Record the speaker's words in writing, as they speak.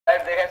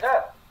देखा था?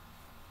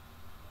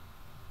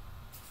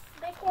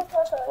 देखा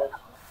था sir.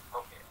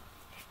 Okay.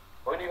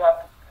 When you have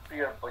to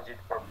prepare budget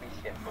for PC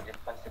and budget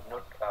concept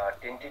note,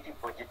 tentative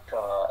budget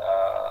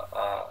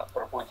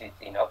proposal is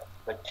enough,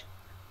 but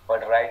for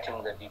writing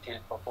the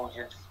detailed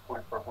proposals,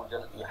 full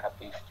proposal, you have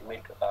to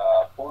estimate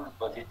full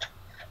budget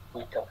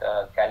with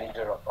a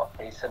calendar of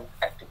operation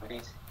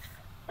activities.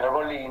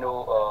 Normally,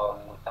 while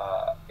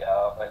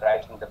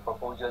writing the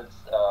proposals,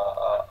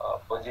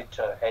 budget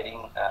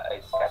heading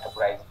is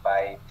categorized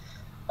by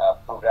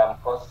program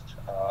cost,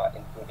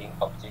 including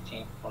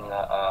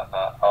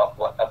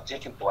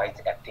objective-wise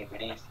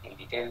activities in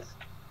details.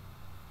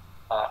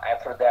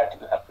 After that,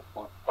 you have to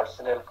put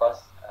personnel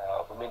costs,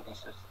 women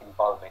resource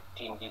involvement,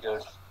 team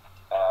leaders,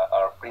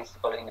 or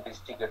principal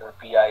investigator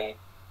 (PI),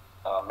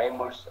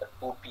 members,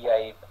 two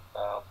PI,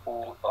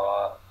 two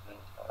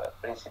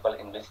principal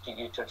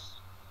investigators,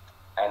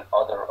 and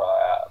other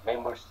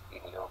members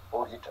in your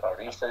budget or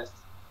research.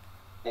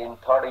 Then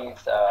third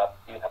is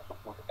you have to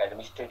put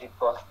administrative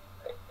costs.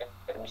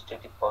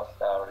 Administrative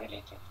costs are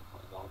related to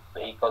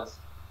vehicles,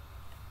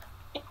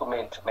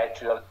 equipment,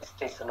 material,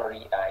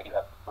 stationery. You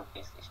have to put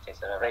this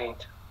stationery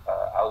rent,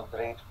 house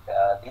rent,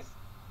 this.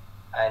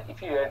 And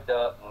if you add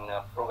the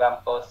program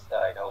costs,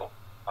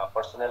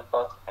 personnel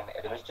costs and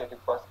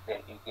administrative costs,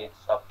 then you get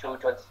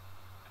subtotals.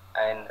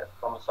 And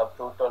from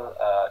subtotal,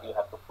 you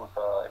have to put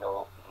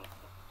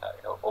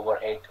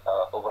overhead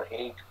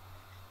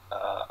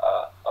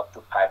up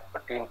to 10%.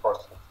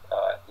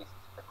 Is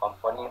the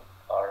company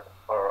or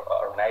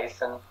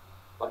organization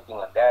working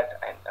on that,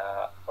 and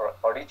for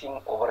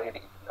auditing, overhead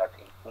is not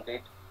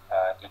included.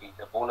 It is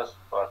a bonus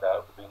for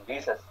the doing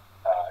research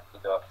to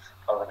the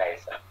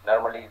organization.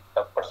 Normally,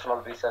 the personal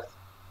research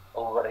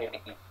overhead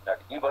is not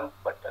given,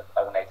 but the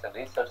organization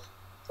research,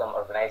 some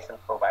organization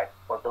provide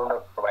for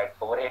donor provide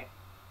overhead.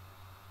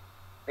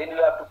 Then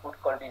you have to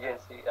put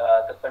contingency.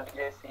 The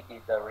contingency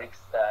is the risk,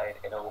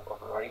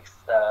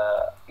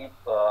 if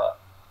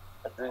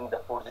during the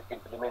project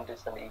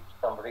implementation, if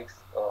some risks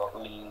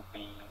will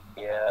be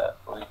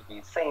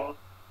seen,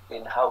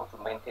 then how to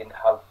maintain,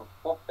 how to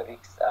cope the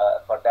risks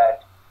for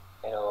that.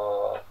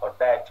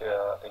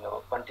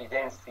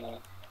 Contingency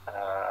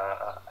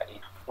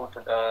is put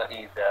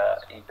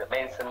is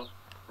mentioned.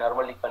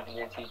 Normally,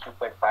 contingency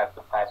 2.5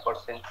 to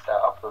 5%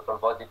 of total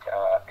budget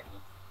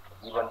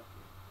given.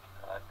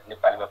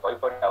 Nepal में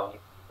भइपरि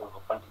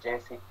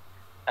contingency,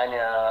 and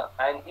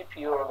if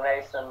your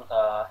organization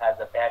has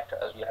a PAT,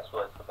 you have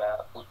to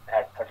put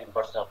at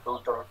 13% of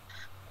total,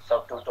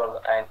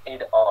 subtotal, and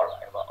aid all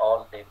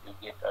then you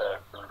get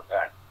total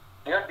grant.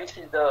 Here, this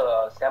is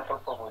the sample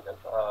proposal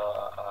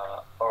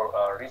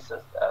for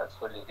research,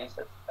 solely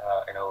research.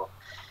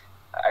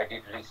 I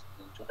did research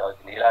in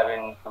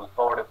 2011 to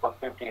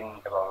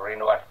 2015 about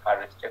rainwater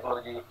harvest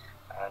technology,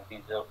 and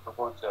this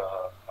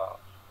proposal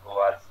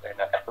was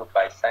approved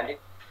by Sandy.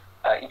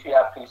 If you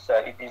have to,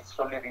 it is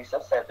solely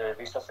research, as a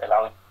research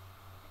allowing,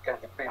 it can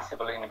be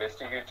principal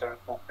investigator,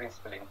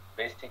 co-principal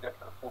investigator,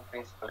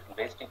 co-principal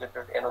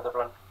investigator, another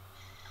one.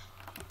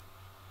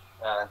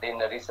 Then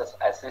the research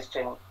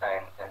assistant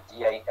and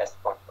GI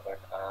expert.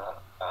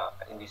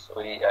 In this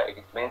way, it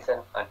is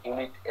mentioned, and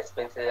unit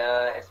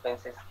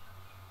expenses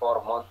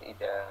for month is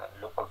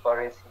local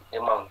currency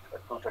amount,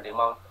 total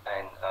amount,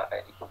 and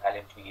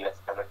equivalent to US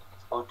dollar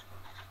export.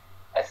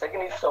 A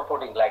second is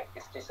supporting like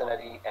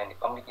stationery and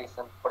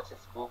communication,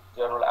 purchase book,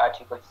 journal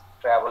articles,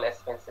 travel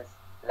expenses,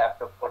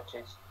 laptop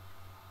purchase,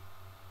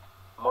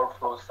 more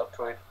flow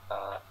software,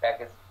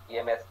 package,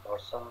 EMS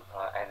version,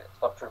 and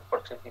software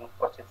purchasing,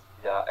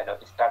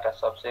 startup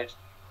subsets,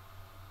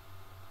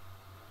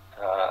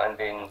 and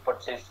then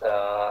purchase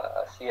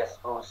CS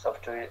Pro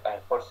software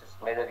and purchase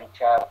measuring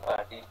tab,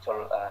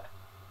 digital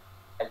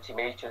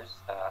altimeters,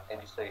 and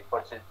this way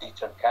purchase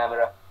digital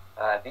camera.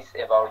 This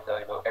about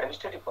the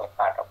administrative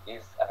part of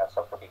this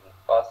supporting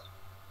cost,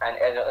 and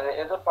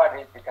another part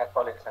is data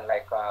collection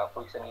like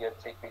questionnaire,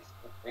 checklist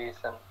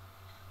creation,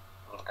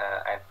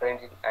 and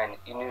printing, and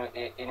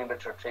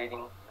enumerator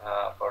trading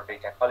for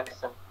data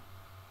collection,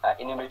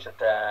 enumerator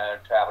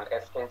travel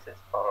expenses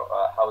for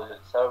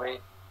household survey,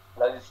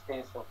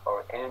 logistics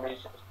for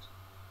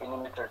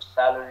enumerator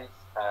salaries,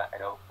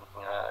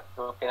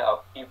 token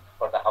of gift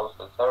for the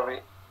household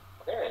survey.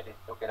 Okay, it is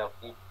token of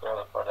gift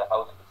for the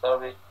household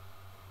survey,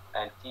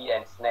 and tea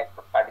and snack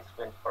for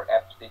participants for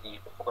FCD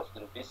focus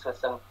group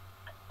discussion,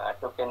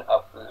 token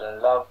of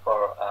love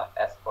for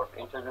expert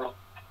interview,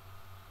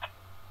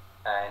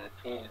 and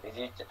field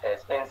visit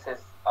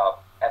expenses of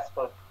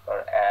expert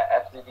for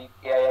FCD,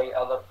 AII,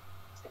 other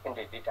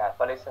secondary data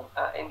collection.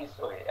 In this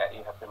way,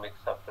 you have to make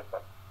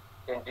software.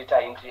 Then data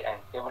entry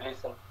and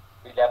tabulation,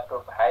 the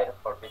laptop hire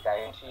for data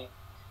entry,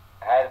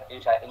 hire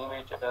data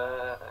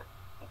enumerator,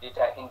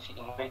 data entry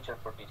enumerator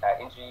for data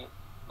entry,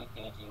 with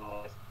using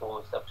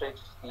Pro substrate,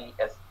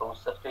 CS Pro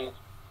substrate,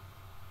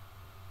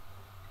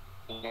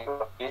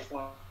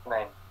 basin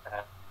and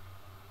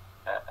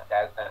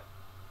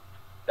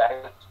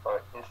diagrams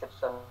for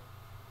inception,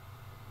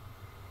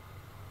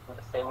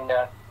 the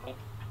seminar, meet,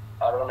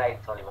 organize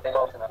only 10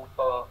 options,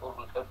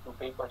 open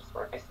papers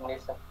for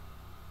destination,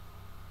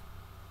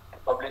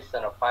 publish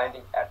some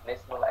finding at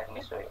national and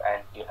national,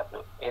 and you have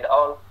to add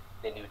all,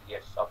 then you will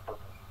get subtotal.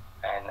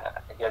 And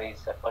here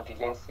is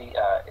contingency,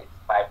 it's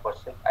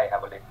 5%. I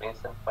have already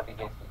mentioned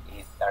contingency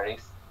is a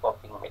risk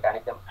coping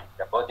mechanism, and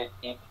the budget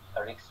if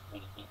a risk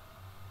will be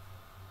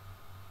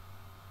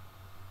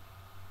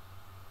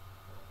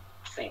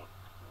seen.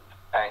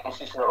 And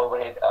institutional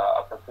overhead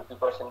up to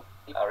 50%,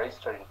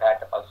 registered in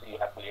VAT, also you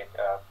have to get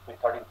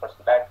 13%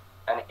 VAT,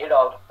 and add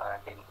all,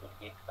 and then you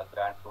get a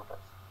grand totals.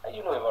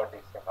 You know about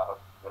this, about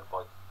your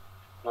budget.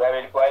 Do you have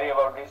any query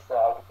about this,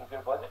 how to keep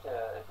your budget? Do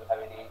you have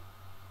any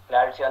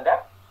clarity on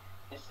that?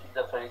 This is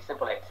a very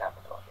simple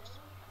example of this.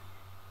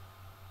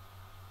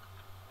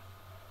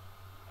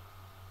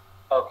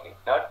 Okay,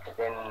 not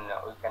then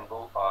we can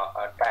go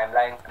a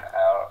timeline,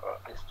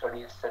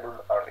 study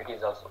schedule, or it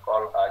is also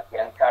called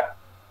Gant chart.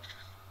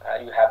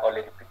 You have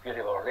already prepared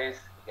about this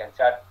Gant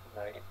chart.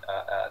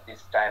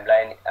 This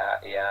timeline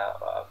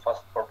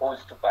first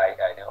proposed by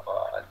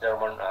a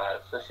German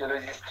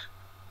sociologist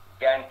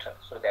Gant,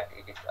 so that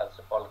it is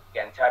also called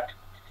Gant chart.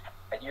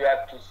 And you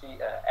have to see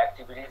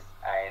activities,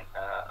 and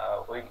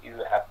when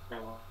you have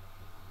to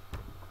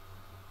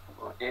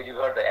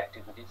deliver the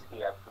activities,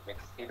 you have to make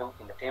schedule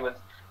in the tables,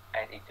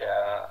 and it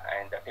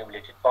and the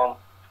tabulated form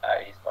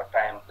is for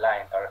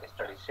timeline or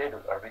study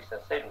schedule or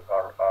research schedule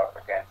or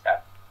Gantt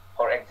chart.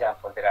 For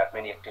example, there are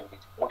many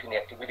activities, 14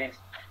 activities,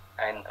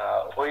 and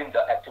when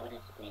the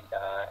activities will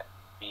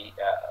be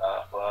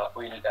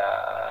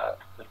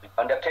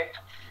conducted,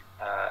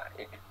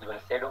 it is given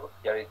schedule.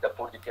 There is the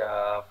project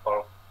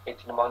for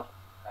 18 months.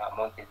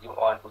 Month is given,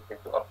 1 to 3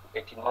 up to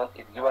 18 months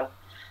is given,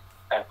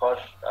 and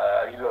first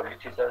review of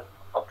literature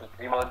up to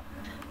 3 months.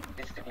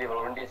 District level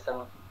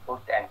orientation,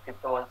 4th and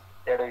 5th month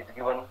data is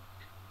given.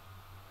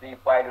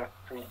 Pre-pilot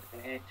field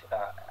visit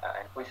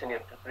and questionnaire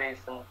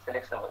preparation,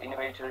 selection of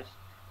innovators,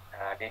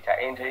 data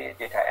entry,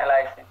 data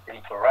analysis,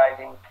 report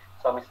writing,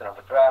 submission of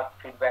the draft,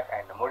 feedback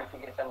and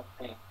modification,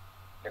 field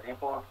the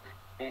report,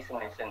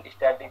 dissemination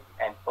statistics,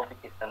 and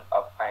publication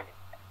of findings.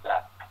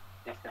 Last,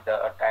 this is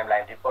the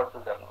timeline report to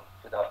the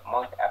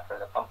month after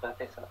the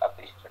compensation of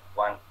the student.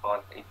 1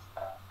 month is a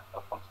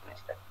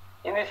compensation.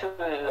 In this,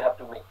 you have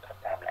to make a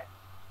timeline.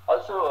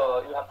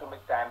 Also, you have to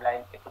make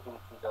timeline according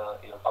to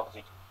your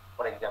objective.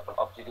 For example,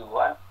 objective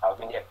 1, how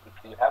many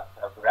activities you have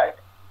to write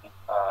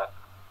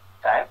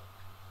time.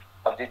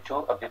 Objective 2,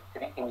 objective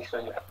 3, in this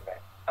way you have to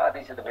write.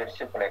 This is a very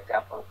simple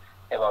example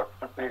about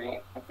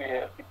preparing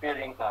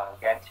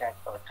Gantt chart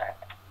or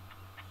timeline.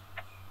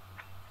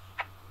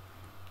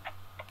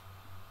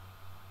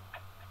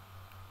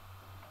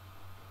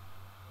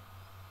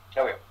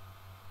 Okay.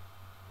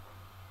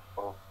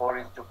 So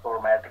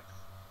 4:4 matrix.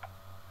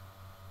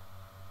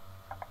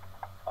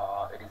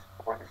 It is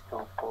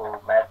 4:4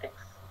 matrix,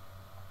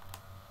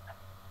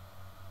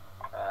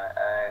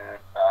 and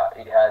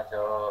it has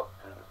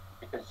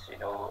because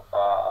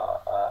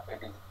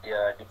it is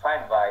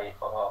defined by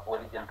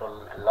horizontal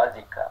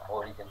logic,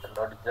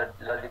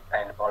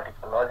 and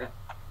vertical logic.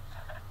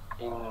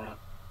 In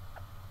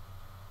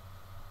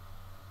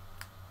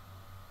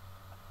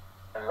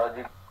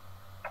logic,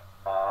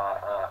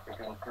 it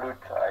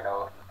includes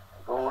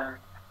goal,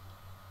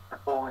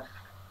 purpose,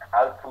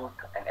 output,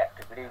 and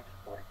activities.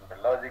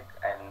 Horizontal logic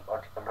and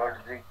vertical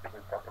logic. We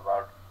will talk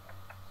about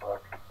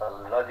vertical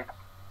logic.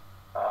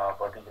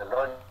 Vertical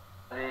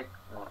logic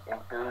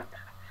include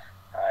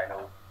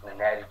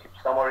narrative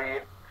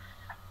summary,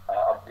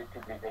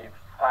 objectively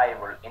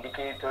verifiable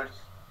indicators,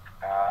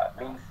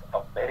 means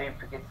of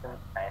verification,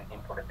 and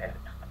important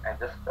elements. And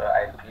just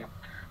I'll give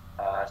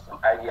some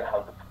idea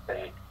how to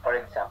prepare it. For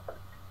example,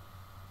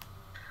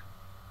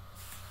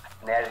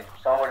 narrative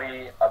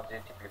summary,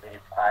 objectively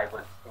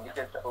verifiable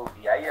indicators,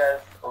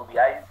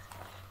 OBIs,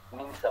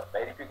 means of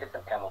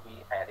verification,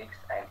 MOV, and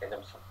risks and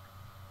assumption.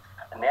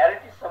 A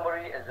narrative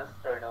summary is just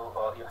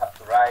you have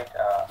to write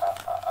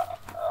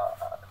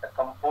the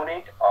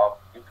component of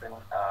different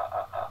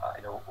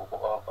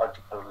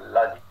vertical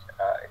logic.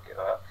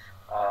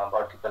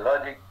 Vertical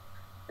logic,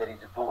 there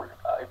is a goal.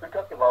 If we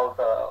talk about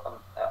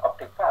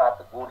optic path,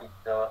 the goal is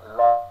the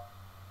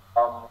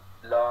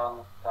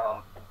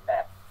long-term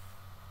impact.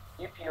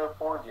 If your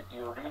project,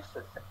 your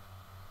research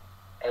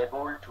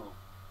able to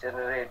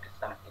generate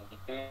some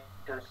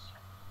indicators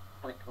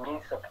with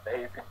means of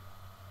verification,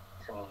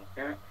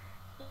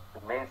 to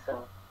mention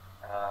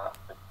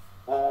the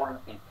goal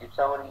is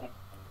summary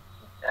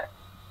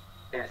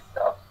is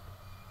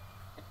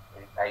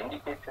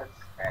indicators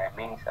and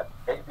means of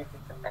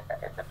verification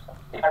and exception.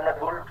 If I'm not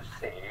able to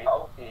say,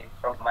 okay,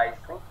 from my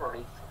simple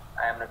research,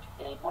 I am not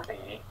able to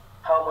say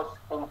how much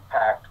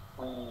impact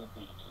will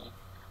be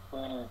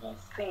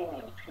seen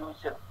in the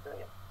future.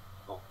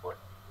 Go forward.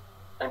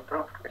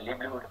 Improved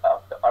livelihood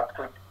of the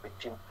earthquake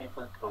between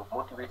people through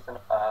motivation,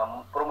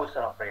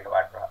 promotion of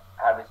rainwater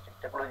harvesting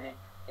technology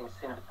in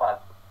Sindh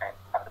and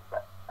other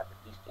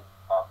districts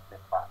of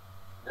Nepal.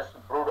 Just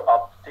broad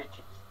up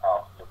stretches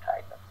of your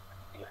titles.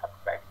 You have to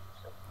write it.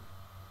 So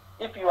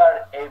if you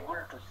are able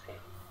to say,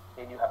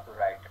 then you have to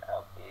write,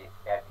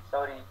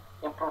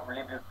 improve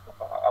livelihood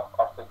of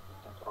earthquake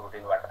victims through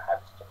rainwater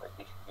harvesting technology.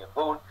 This is your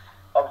goal.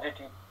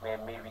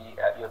 maybe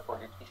your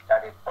project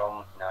started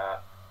from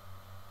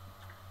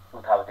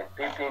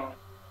 2015,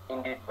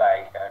 ended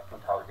by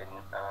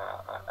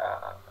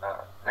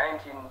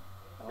 2019,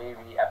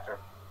 maybe after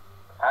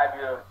 5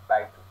 years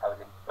by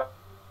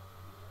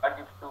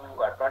 2022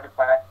 or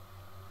 25,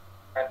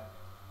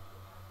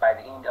 by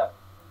the end of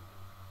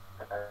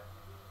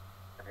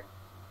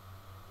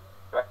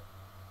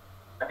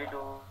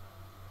 2022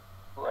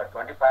 or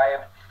 25,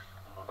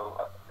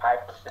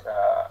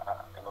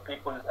 5%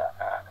 people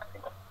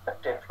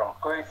affected from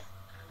quiz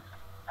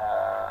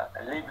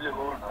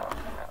livelihood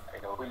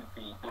will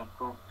be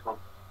improved through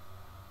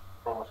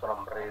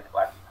chromosomal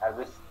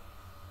harvest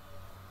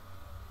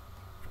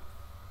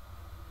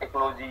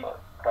technology.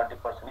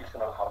 20%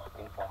 additional household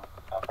income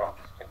from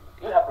this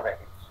technology. You have to write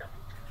it.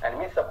 And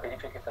means of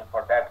verification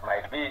for that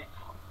might be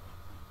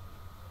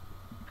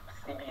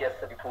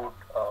CBS report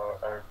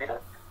or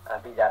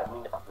these are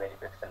means of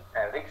verification.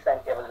 And risks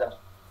and assumption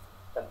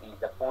is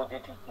the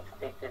positive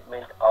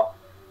statement of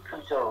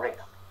future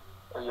risks.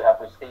 So you have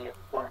to say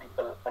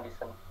political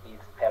condition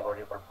is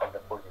favorable for the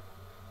project.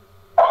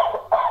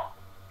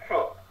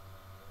 Sure.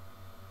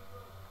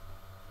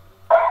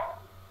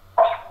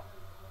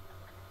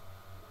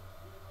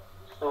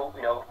 So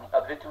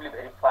objectively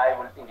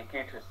verifiable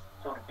indicators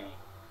should be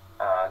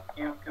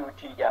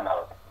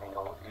QQTML.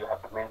 You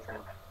have to mention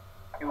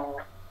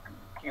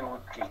QQT. You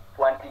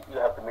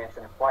have to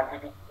mention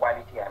quantity,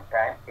 quality, and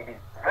time. It is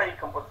very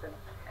compulsory.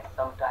 And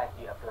sometimes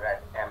you have to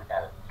write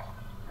ML.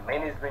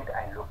 Management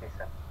and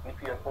location. If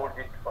your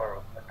project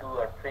for 2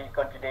 or 3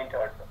 continents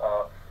or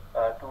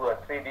 2 or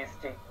 3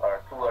 districts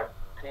or 2 or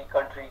 3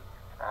 country,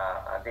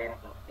 then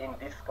in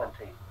this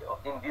country,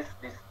 in this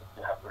district,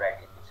 you have to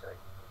write it this way,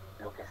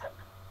 location.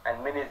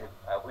 And management,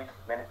 which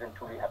management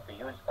tool you have to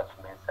use as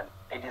mentioned.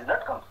 It is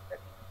not compulsory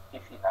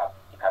if you have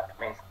to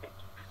mention it.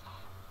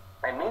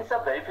 And means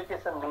of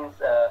verification means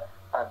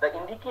the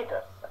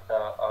indicators.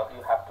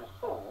 You have to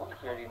show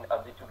here in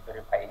objective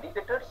verify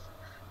indicators,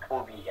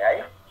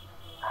 OBI.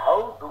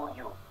 How do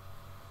you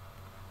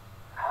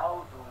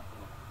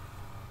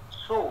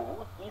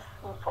show these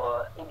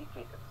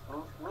indicators?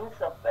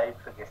 Means of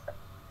verification.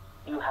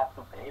 You have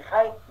to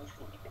verify these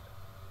indicators.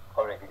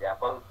 For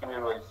example,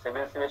 तिमीहरू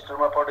 7th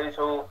सेमेस्टरमा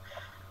पढ्दैछौ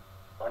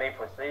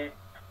भनेपछि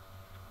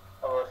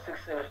अब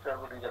 6th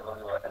सेमेस्टरको result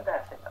गर्नु भयो भने थाहा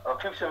छैन। अब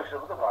 5th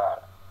सेमेस्टरको त भयो होला।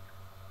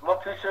 म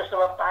 5th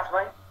सेमेस्टरमा पास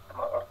भएँ,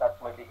 अर्थात्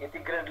मैले यति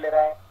ग्रेड लिएर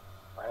आएँ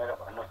भनेर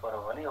भन्नु पर्यो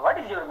भने what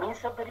is your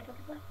means of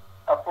verification?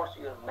 Of course,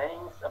 your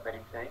means of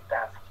verification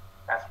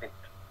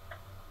transcript.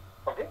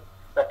 Okay,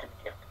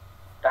 certificate.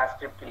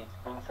 Transcript is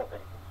means of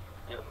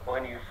verification.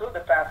 When you show the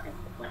transcript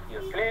with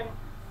your claim,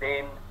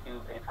 then you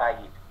verify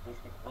it. This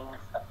is means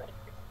of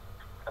verification.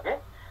 Okay.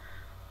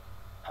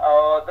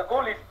 The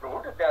goal is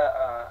broad.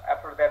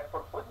 After that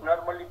purpose,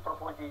 normally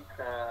purpose is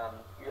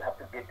you have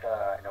to get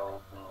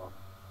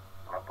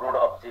broad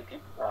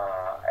objective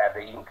at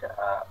the end.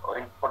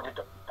 When project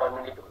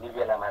terminate हुने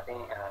बेलामा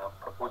चाहिँ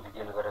purpose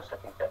deal गर्न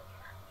सकिन्छ.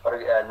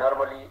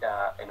 Normally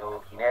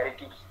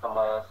narratives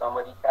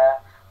summary का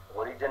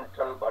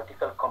horizontal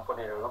vertical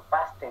componentहरू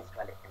past tense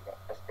मा लेखिन्छ.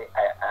 जस्तै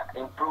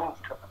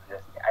improved,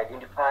 जस्तै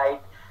identified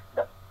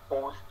the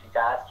post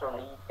disaster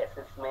need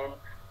assessment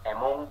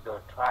among the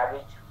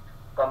target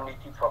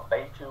community for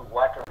better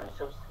water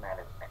resource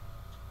management.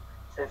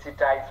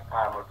 Sensitize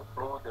farmer to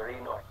flow the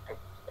rain or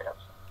technical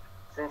eruption.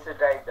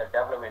 Sensitize the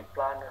development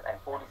planner and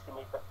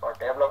policymaker for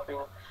developing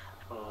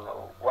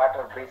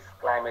water-based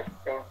climate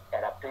change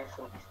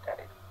adaptation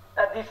strategy.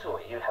 This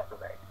way you have to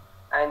write.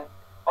 And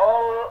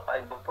all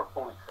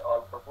proposed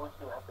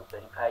you have to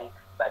verify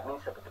by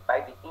means of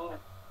by the end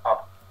of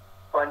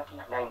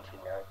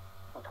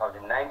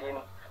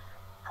 2019,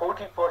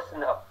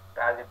 40% of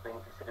target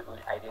beneficiaries will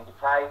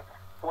identify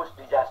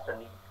post-disaster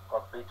need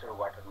for better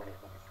water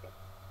management scheme.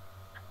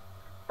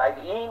 By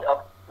the end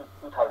of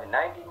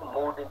 2019,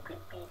 more than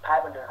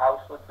 5,500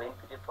 households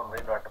benefited from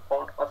rainwater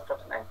pond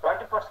construction and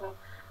 20%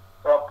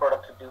 crop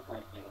productivity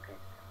will be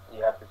increased.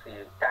 You have to see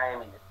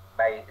time is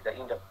by the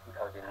end of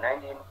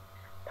 2019,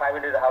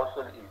 500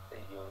 households is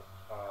your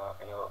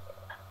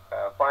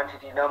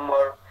quantity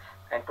number,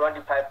 and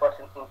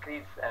 25%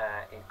 increase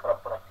in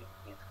crop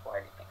productivity is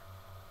quality.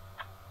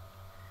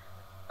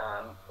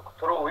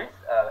 Through which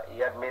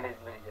year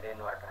management is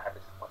rainwater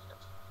harvest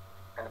construction.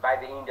 And by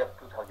the end of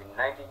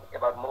 2019,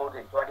 about more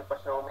than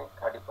 20% women,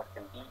 30%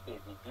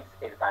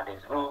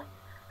 disadvantaged group,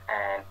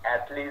 and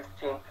at least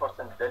 10%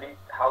 Dalit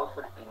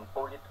household in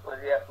project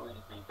area will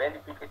be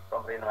benefited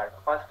from rainwater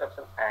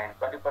construction, and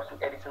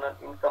 20% additional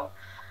income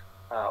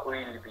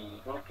will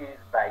be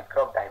increased by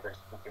crop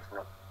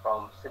diversification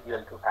from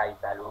cereal to high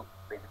value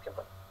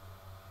vegetable.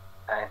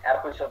 And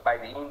agriculture by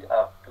the end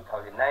of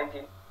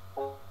 2019,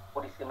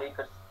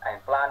 policymakers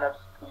and planners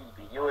will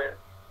be aware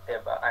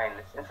and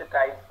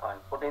sensitized on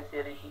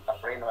potentiality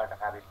of rainwater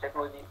harvest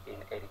technology in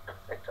agriculture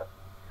sector.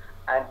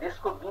 And this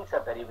could mean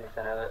some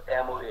derivation of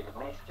MOA, the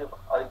Ministry of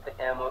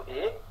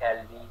MOA,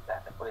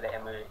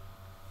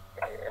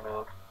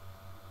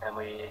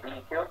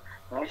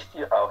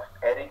 Ministry of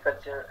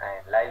Agriculture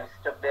and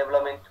Livestock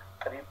Development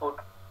report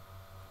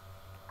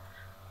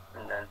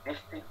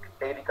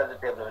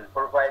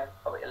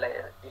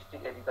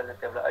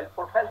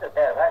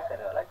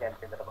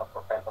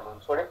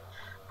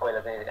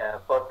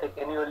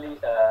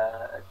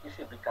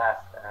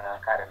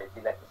कार्यालय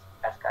जिल्ला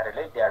विकास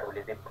कार्यालय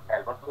ड्याडोले दिएको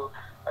फाइलमा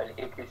अहिले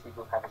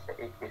एकेसीको खास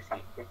AKC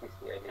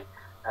अहिले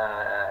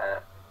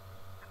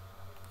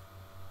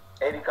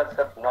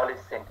agriculture knowledge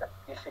centre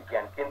कृषि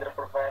ज्ञान केन्द्र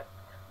profile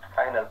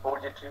final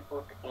project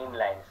report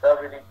inline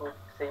survey report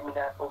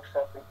seminar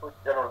workshop report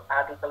journal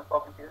article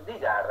publication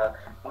these are the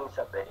means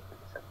of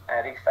verification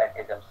and risk side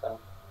assumption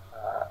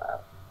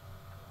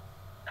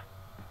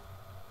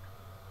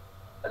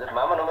हजुर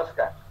मामा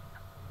नमस्कार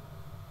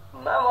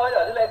मामा अहिले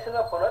हजुरलाई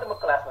एकछिनमा फोन गरेँ म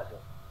क्लासमा छु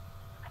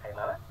है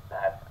मामा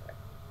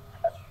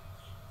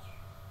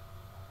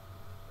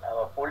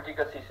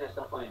political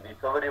situation will be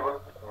favorable,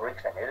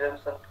 risks and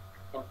assumption,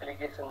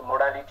 implication,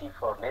 modality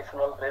for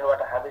national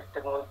rainwater harvest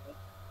technology,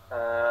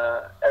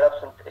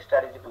 adoption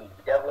strategy will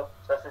be developed,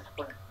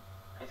 successful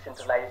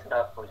decentralization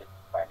of project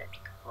pilot.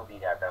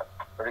 These are the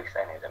risks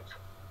and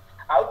assumptions.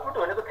 Output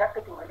भनेको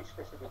ठ्याक्कै तिम्रो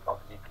specific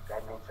objective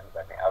dimension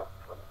गर्ने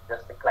output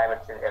just the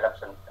climate change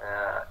adoption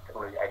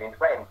technology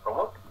identify and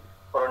promote,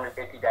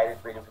 480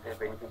 direct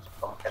benefits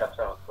from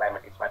adoption of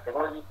climate smart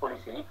technology,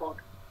 policy report,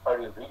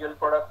 audio-visual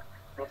product,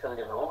 national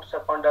level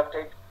workshop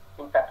conducted,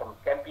 impact on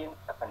campaign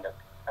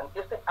conducted. And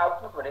if the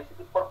output भनेपछि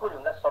त्यो purpose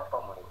भन्दा short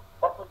term भनेको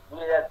purpose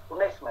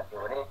 2019 मा थियो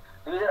भने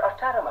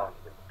 2018 मा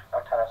हुने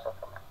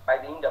 18-17 मा by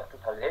the end of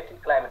 2018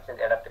 climate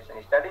change adaptation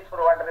studies for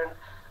water and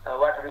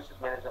water resource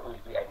management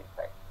will be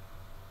identified.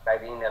 By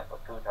the end of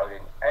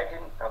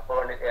 2018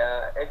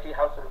 480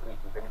 households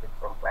will benefit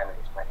from climate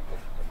smart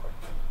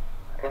technology.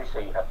 And so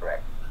you have to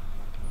write.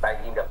 By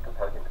the end of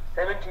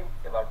 2017,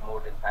 about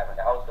more than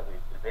 500 households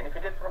will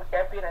benefited from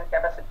campaign and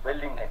capacity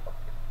building and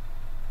competition.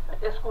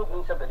 This could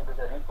mean a very good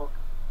report,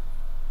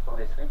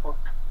 progress report,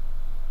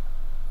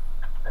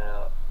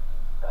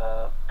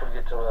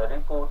 project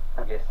report,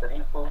 progress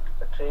report,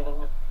 training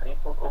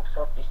report,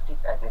 workshop,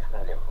 district and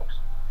national level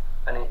workshop.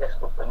 And this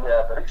could be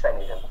the risk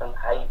and assumption,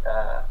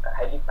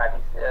 highly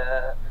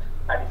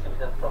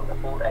participation from the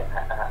poor and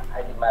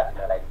highly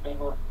marginalized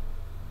people,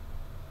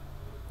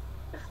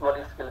 small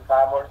scale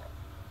farmers,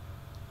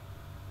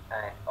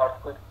 and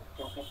earthquake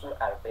victim people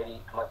are very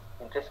much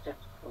interested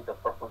in the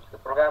purpose of the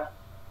program.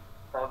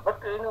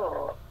 But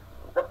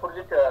the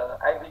project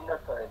I did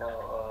not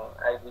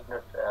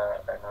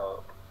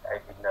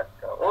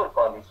work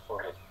on this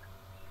project.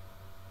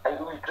 I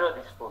withdraw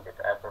this project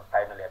after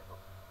finally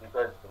approved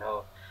because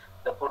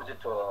the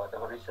project, the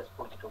research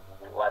project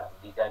was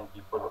designed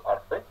before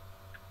earthquake.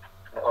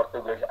 The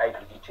earthquake I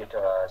visited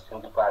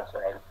Sindhu parts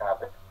and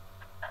Kabet.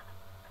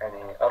 And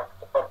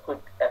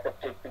earthquake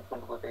affected people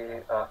would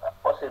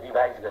also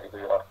revise the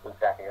earthquake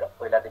राखेर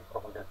पहिलादेखि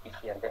proposal PC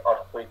and the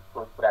earthquake को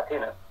कुरा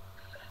थिएन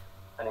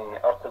अनि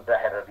earthquake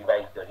राखेर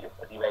revise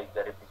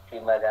गरेपछि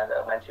फिल्डमा जाँदा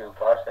मान्छेको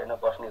घर छैन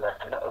बस्ने घर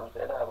छैन अरु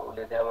छैन अब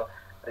उले चाहिँ अब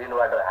रेन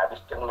वाटर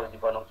हार्भेस्ट टेक्नोलोजी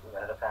बनाउँछु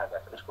भनेर कहाँ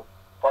गर्छ उसको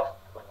फर्स्ट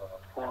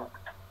फुड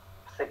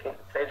सेकेन्ड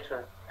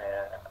सेल्टर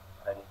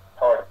अनि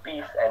थर्ड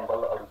पिस एन्ड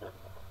बल अरु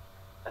जोड्नु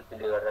अनि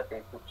त्यसले गर्दा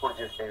चाहिँ त्यो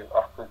प्रोजेक्ट चाहिँ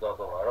earthquake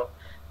गएको भएर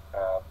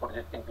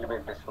project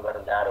implementation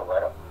गर्न गाह्रो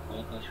भएर we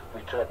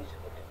withdraw this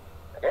project,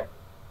 okay?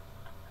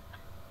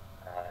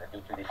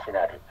 Due to this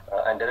scenario.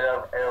 And there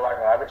are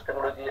water harvest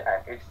technology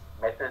and its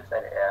methods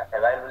are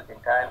available in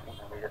time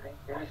immediately.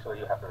 So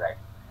you have to write.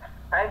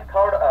 And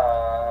third,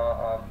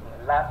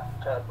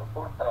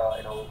 fourth,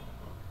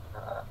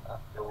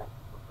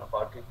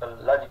 vertical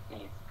logic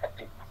is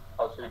activities.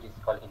 Also, it is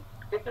called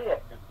integrated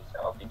activities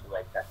of the two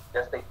items.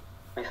 Just like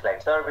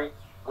baseline survey,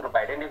 group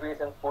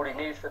identification,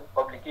 coordination,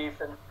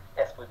 publication,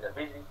 exposure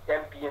visit,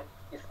 campaign,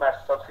 smart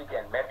subsidy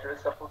and material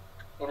support,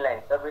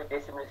 inline survey,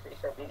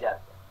 dissemination, these are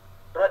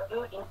raw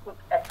yo input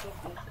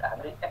activities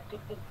हामीले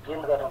activities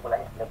gain गर्नको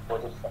लागि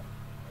budget छ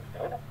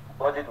हैन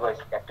budget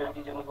भएपछि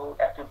activities हुनेको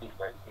activities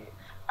भएपछि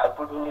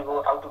output हुनेको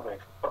output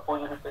भएपछि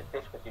proposal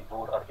त्यसपछि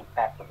board अर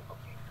impact हुनेको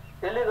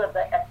त्यसले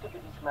गर्दा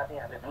एक्टिभिटिजमा चाहिँ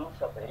हामीले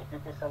means of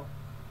verification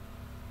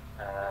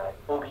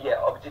ओबिए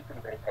objective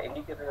verify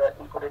indicator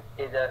included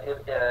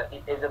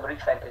as a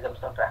risk end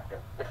assumption राख्दै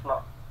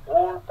यसमा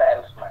all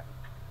टाइप्समा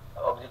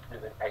अब्जेक्टिभ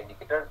भेरिफाई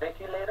इन्डिकेटर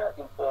देखि लिएर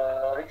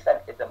रिस्क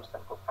एन्ड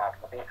एजम्पसनको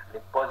पार्टमा चाहिँ हामीले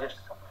बजेट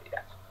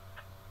सम्बन्धिरहेको छ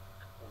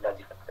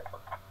लजिकल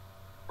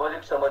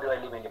बजेट सम्बन्धी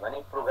अहिले मैले भने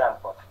प्रोग्राम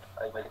कस्ट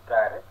अहिले मैले कुरा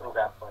गरेँ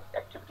प्रोग्राम कस्ट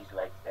एक्टिभिटिज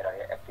वाइज हेर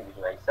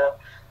एक्टिभिटी वाइज छ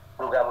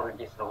programme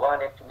orientation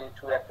 1 activity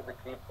 2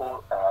 activity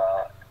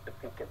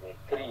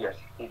 3 years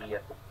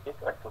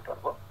total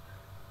हो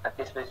अनि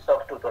त्यसपछि सब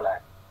टोटल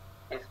आयो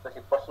त्यसपछि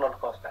पर्सनल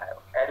कस्ट आयो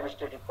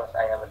एडमिनिस्ट्रेटिभ कस्ट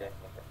आयो अब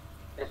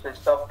त्यसपछि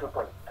सब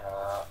टोटल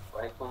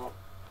भनेको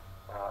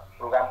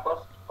प्रोग्राम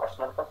कस्ट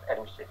पर्सनल कस्ट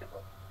एडमिनिस्ट्रेटिभ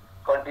कस्ट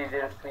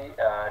कन्टिजेन्सी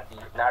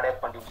नाडेप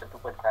कन्ट्रिब्युसन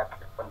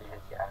 2.5%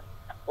 कन्टिजेन्सी आयो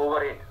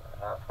ओभरहेड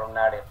फ्रम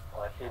नाडेप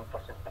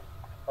 10%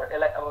 र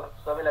यसलाई अब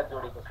सबैलाई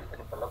जोडेपछि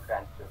पनि बल्ल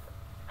ग्रान्ट थियो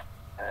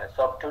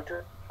सब total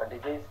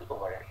कन्टिजेन्सी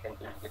overhead end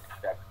get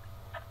back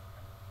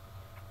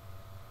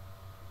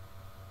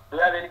Do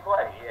you have any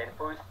query and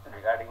question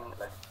regarding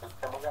logistics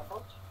framework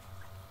approach?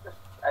 Just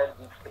I'll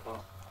give the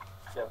hints.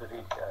 You have to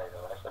read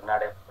so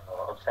NADEP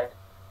website.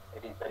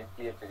 It is very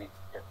clear to read.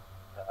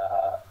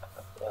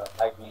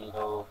 Might be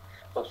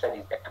website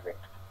is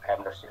activated. I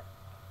am not sure.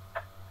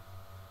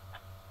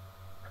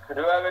 Do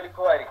you have any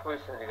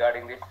questions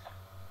regarding this?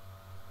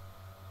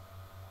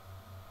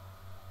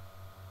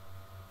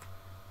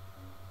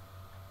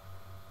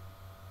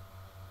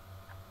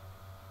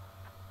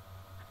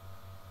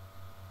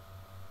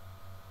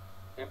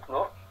 If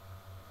no,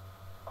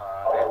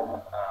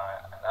 then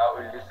now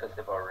we'll discuss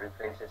about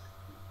references.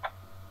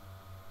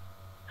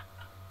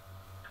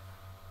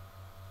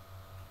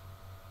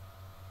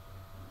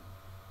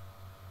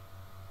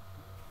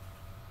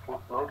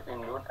 Footnote,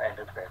 indent, and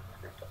reference.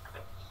 Let's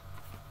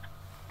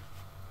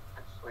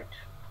switch.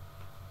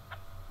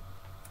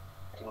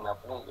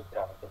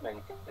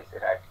 Many things is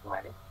writing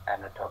money.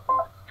 I'm not talking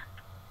much.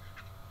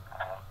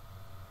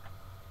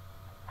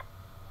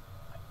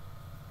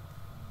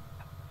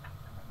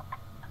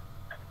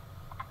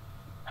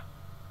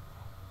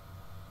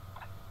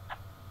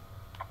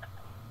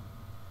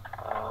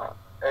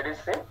 It is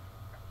same.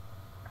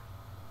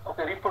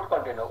 Okay, report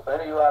content.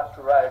 When you have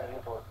to write a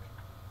report.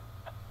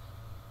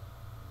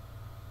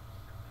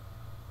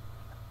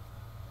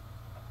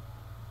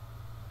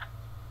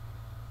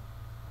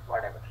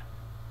 Whatever.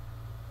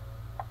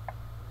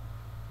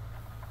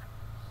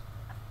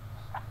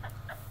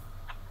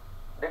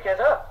 देखिए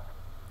sir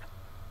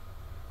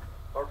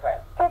or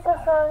file. Yes,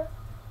 sir.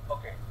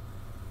 Okay.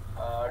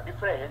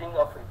 Different heading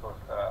of report.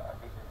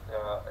 This is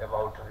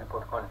about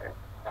report content.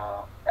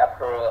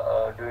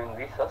 After doing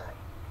research,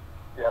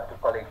 you have to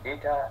collect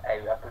data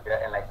and you have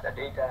to analyze the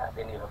data.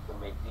 Then you have to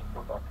make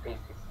report or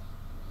thesis.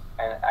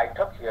 And I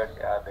talk here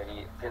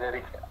very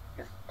generic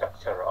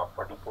structure of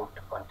report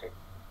content.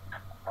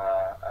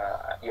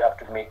 You have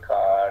to make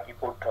a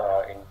report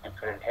in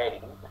different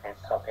heading and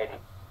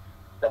subheading.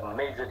 The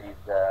major is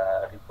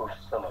report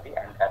summary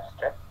and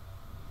abstract.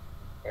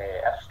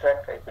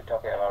 Abstract, if we're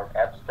talking about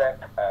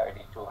abstract, it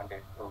is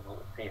 200 to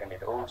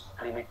 300 words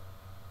limit.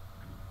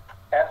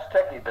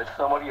 Abstract is the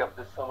summary of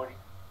the summary.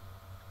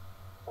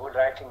 While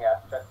writing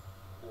abstract,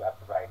 you have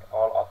to write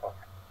all author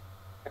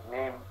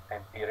name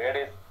and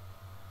period.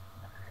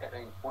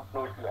 In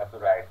footnote, you have to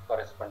write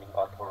corresponding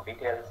author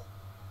details.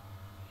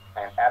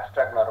 And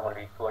abstract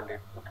normally 200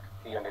 to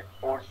 300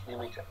 words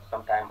limit,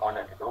 sometimes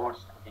 100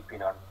 words,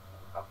 depending on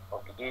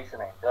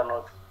publication and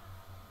journals.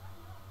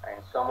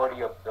 And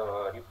summary of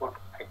the report,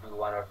 I do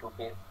 1 or 2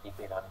 pages,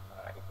 depending on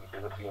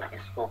your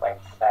scope and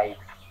size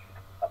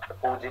of the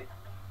project.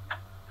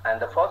 And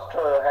the first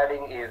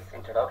heading is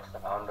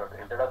introduction. Under the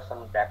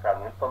introduction,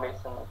 background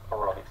information,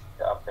 problem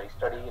of the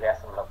study,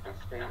 rationale of the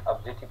study,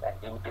 objective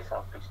and limitation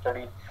of the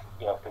study,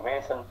 you have to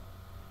mention.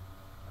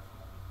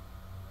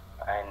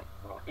 And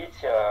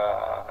each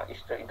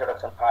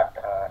introduction part,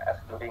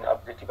 excluding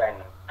objective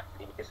and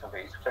limitation of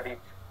the study,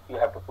 you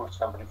have to put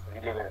some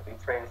relevant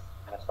reference,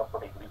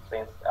 supporting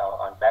reference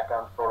on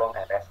background, problem,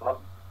 and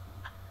rationale.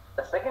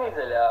 The second is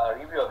a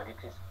review of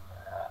literature.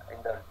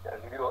 In the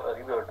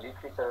review of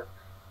literature,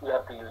 you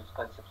have to use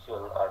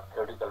conceptual or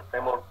theoretical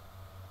framework,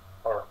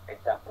 for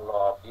example,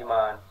 of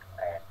demand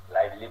and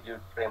livelihood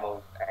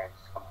framework, and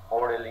some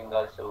modeling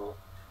also,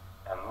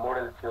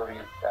 model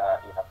theories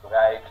you have to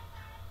write.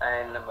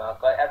 And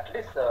at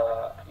least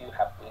you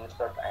have to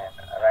insert and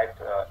write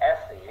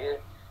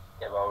essay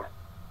about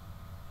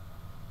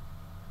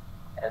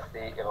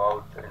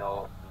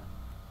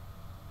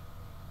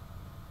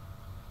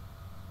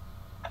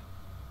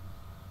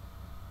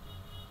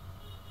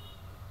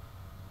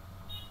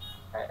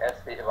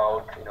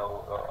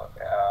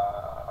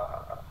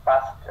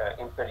past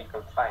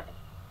empirical finding.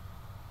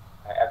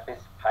 At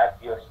least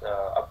 5 years,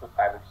 up to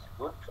 5 years is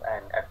good,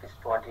 and at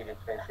least 20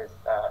 references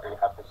you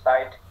have to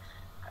cite,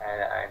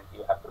 and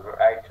you have to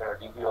write a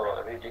review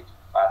or read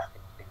past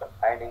empirical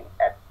finding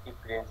at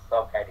different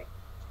subheading.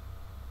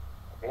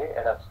 Okay,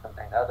 adoption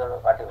and other,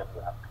 whatever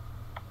you have.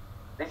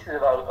 This is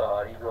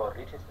about review of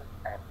literature,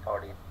 and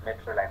third is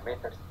material and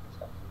methods.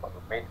 So for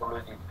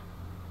methodology,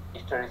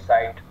 history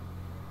site,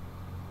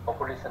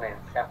 population and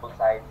sample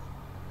size,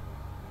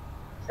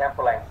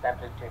 sample and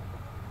sampling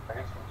technique,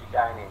 research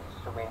design and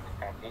instrument,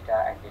 and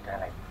data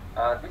analysis.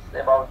 This is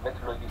about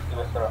methodology,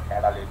 semester of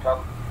data you talk,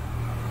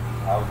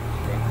 how to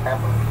take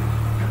samples,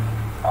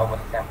 how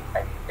much sample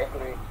size is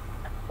accurate,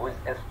 which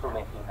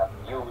instrument you have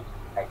to use,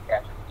 like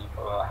actually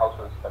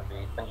household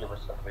survey, consumer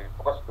survey,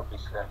 focus group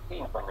research, key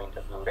information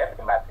interview,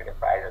 rapid market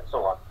price, and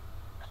so on.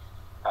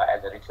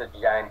 As a research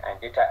design and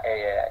data,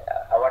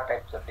 what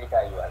types of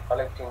data you are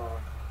collecting,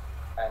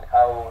 and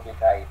how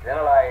data is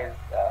analyzed,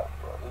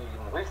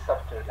 using which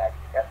software like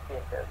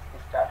SPSS,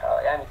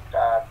 Stata,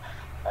 MStat,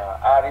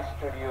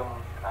 RStudium,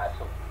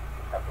 so you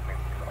have to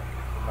make sure.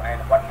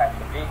 And what types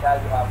of data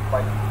you have,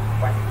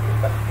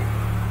 quantitative,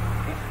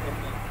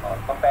 descriptive, or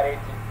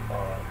comparative,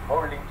 or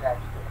modeling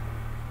types.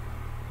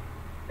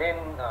 Then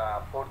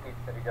fourth is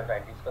the result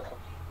and discussion.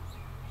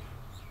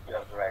 You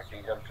have to write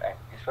result and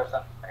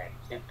discussion, and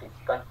fifth is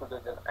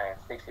conclusion, and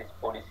sixth is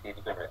policy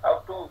recommendation.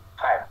 Up to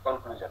 5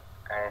 conclusion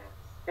and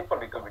simple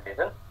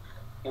recommendation.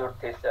 Your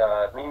test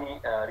mini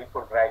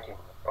report writing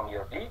from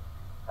your lead,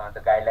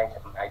 the guidelines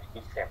might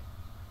be same.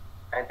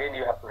 And then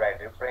you have to write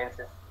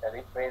references. The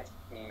reference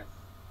is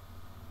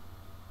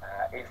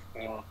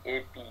in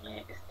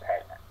APE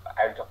style.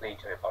 I'll talk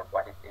later about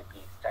what is AP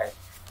style.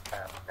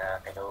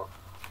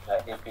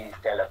 AP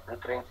style of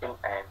referencing,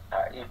 and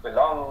if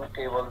long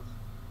tables,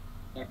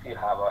 if you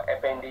have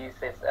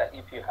appendices,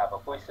 if you have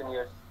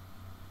questionnaires,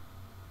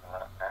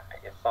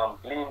 some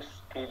glimpse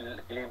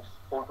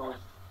photos,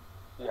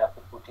 you have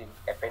to put in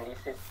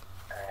appendices.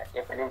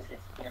 Appendix is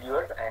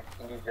failure, and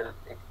individual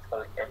it is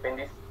called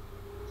appendix.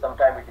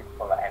 Sometimes it is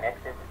called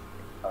annexes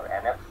or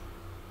annex,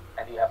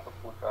 and you have to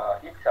put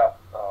each of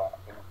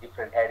in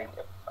different heading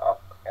of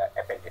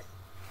appendix.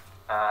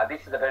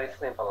 This is a very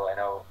simple,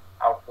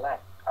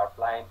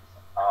 outlines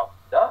of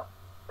the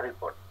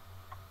report.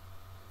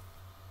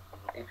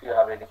 If you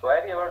have any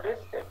query about this,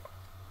 then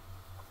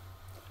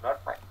it's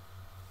not fine.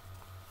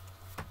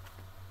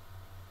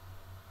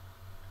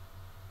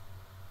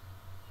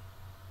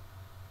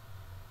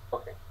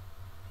 Okay.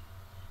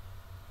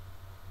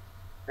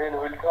 Then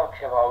we'll talk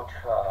about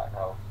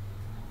now.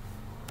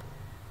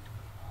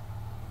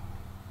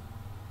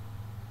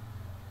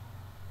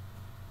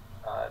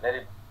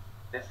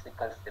 This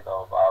consists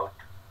about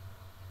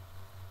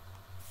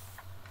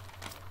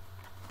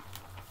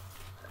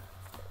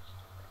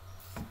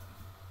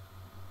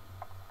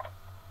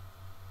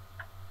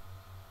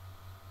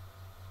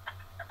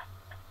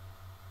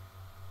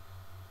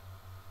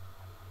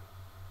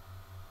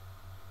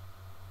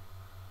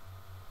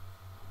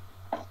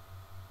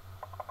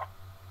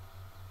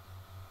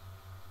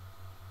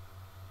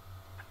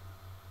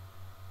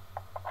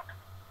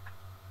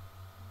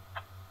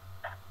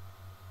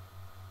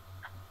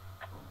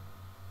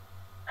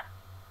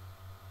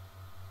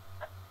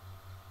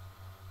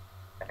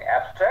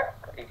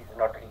abstract. It is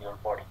not in your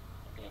body.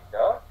 It is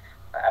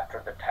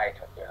after the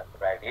title you have to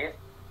write it.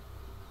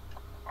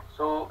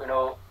 So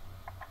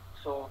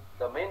so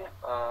the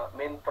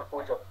main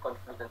purpose of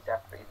conclusion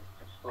chapter is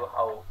to show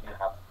how you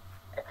have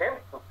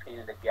attempt to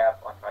fill the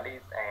gap on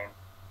knowledge, and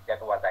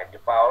that was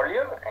identified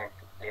earlier, and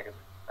to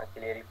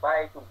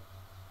clarify to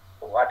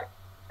what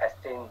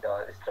extent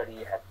the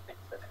study has been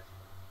successful.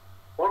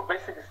 Four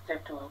basic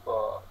steps to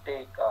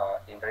take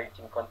in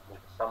writing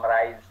conclusion: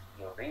 summarize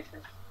your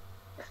research,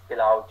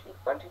 spell out your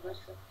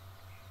contribution,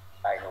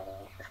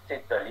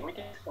 state the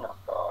limitation of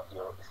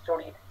your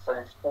study,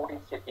 suggest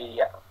potential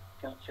area of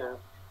future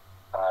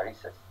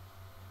research.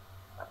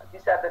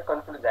 These are the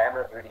conclusions. I am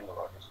not reading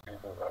about this.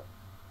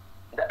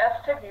 The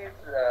abstract is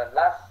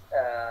last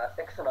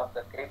section of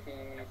the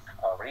thesis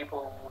or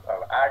report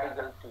or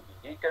article to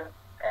be written.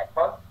 At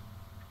first,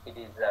 it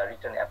is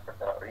written after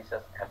the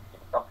research has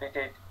been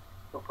completed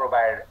to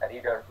provide a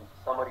reader with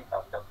a summary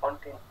of the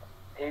content of the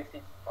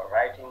thesis or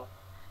writing.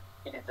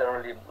 It is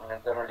generally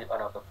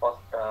one of the first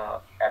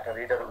that a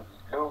reader will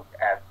look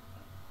at,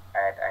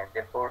 and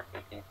therefore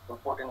it is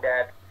important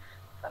that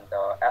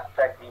the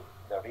abstract gives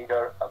the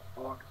reader a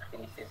good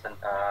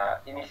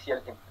initial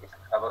impression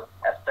about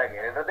abstract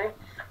हेरेर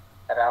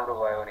राम्रो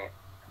भयो भने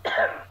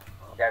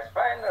that's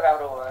fine,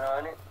 राम्रो भएन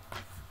भने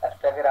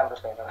abstract राम्रो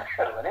छैन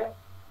भने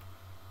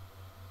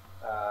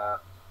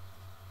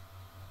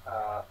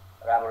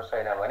राम्रो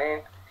छैन भने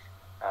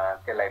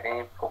त्यसलाई नै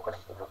फोकस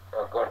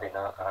गर्दैन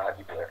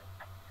रिभ्युअर.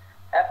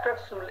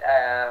 Abstract should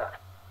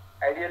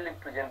ideally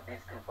present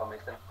this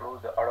information through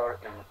the order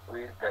in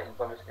which the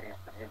information is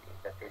presented in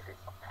the thesis.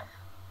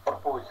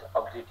 Purpose,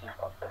 objective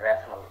of the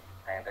rational,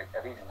 and the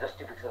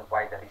justification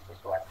why the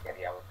research was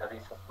carried out, the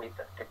research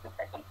method,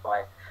 technique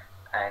employed,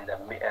 and the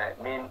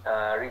main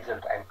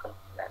result and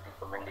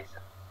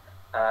recommendation.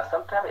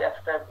 Sometimes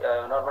abstract,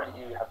 normally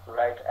you have to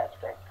write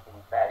abstract in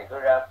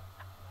paragraph.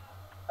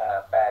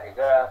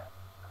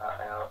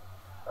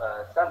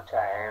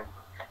 Sometimes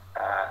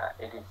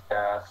it is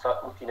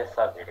within a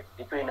subject,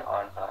 depending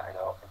on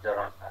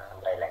journal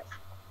guidelines.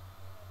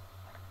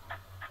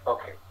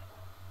 Okay.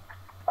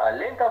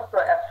 Length of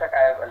the abstract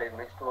I have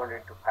mixed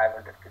 200 to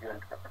 500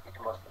 kilometers. It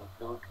must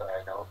include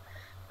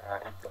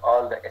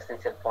all the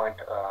essential point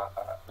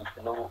with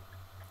no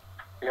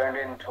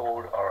learning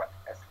told or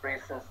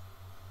expressions.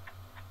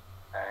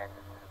 And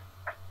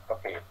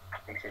okay,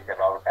 this is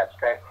about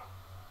abstract.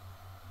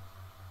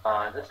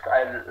 Just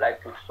I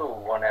like to show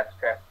one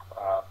abstract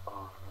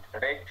from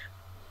Mr.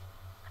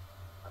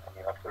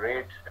 You have to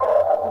read.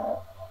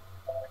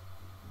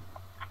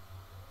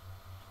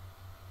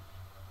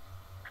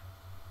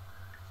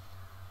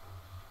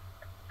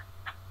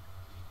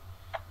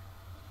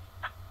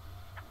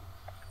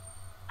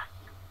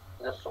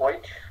 Just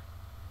wait.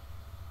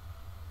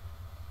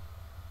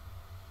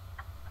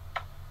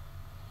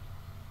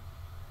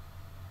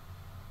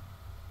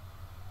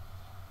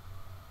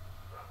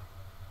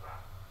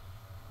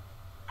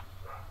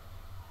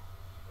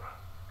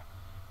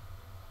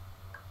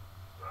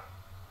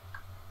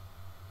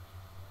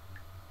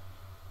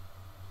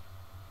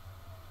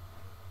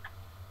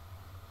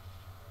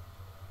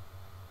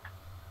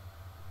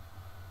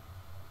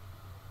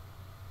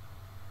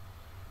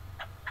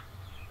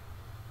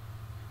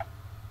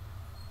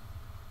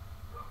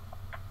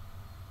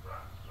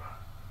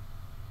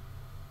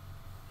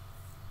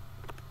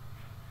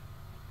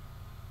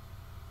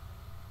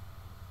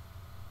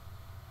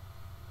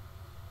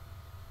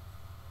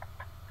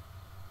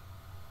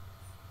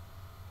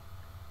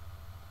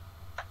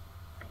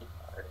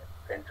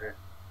 interest.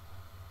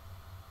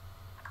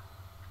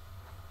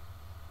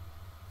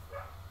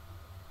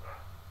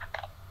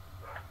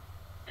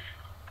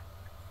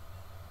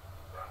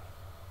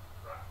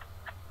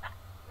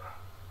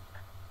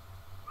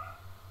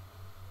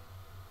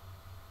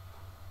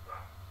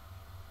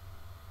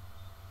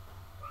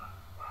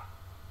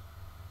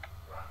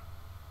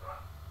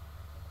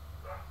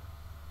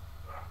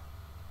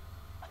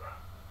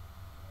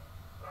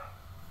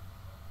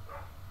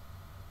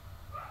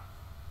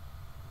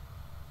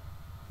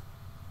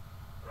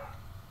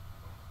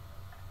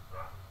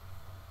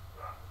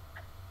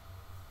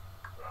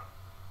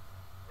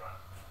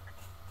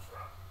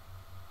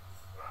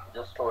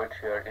 Just wait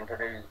here.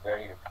 Internet is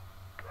very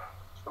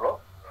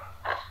slow.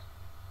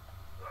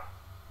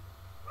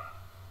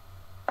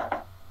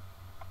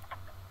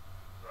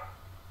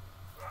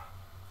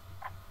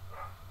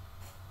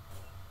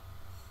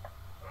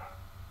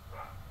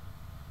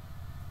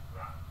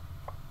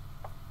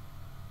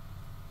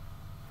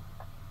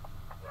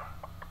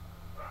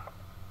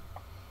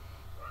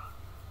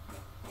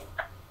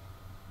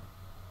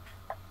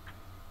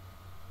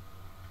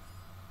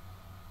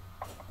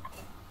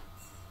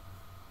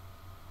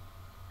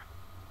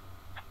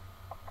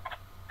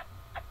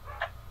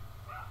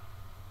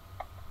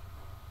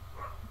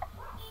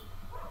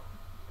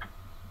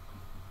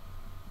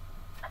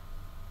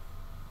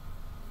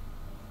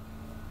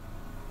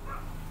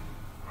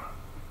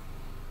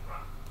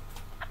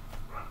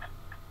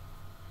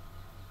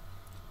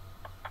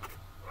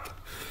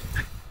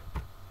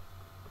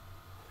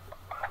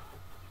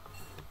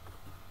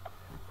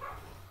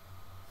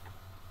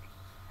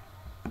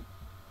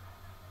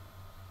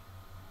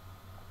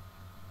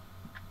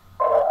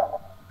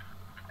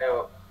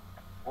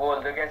 वो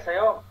अंदर कैसे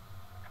हो?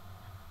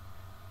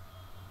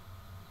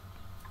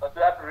 But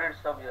you have to read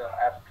some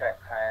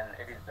abstract, and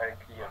it is very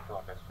clear to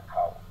understand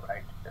how to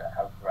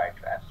write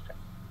abstract.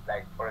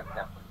 Like for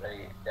example,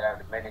 there are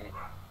many.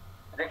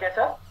 देखे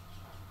sir?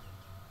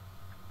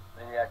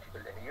 Many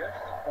articles here.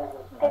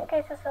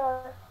 देखे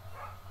sir.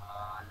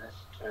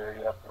 Just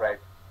you have to write.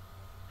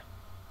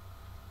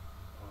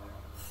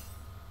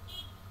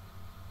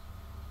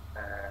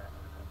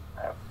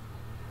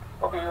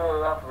 Okay,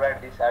 you have to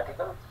write these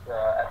articles,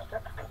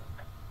 abstract.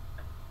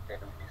 Then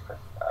we discuss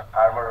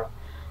farmer.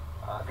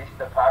 This is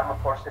the farmer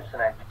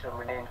perception and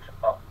determinant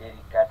of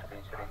dairy cattle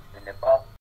insurance in Nepal.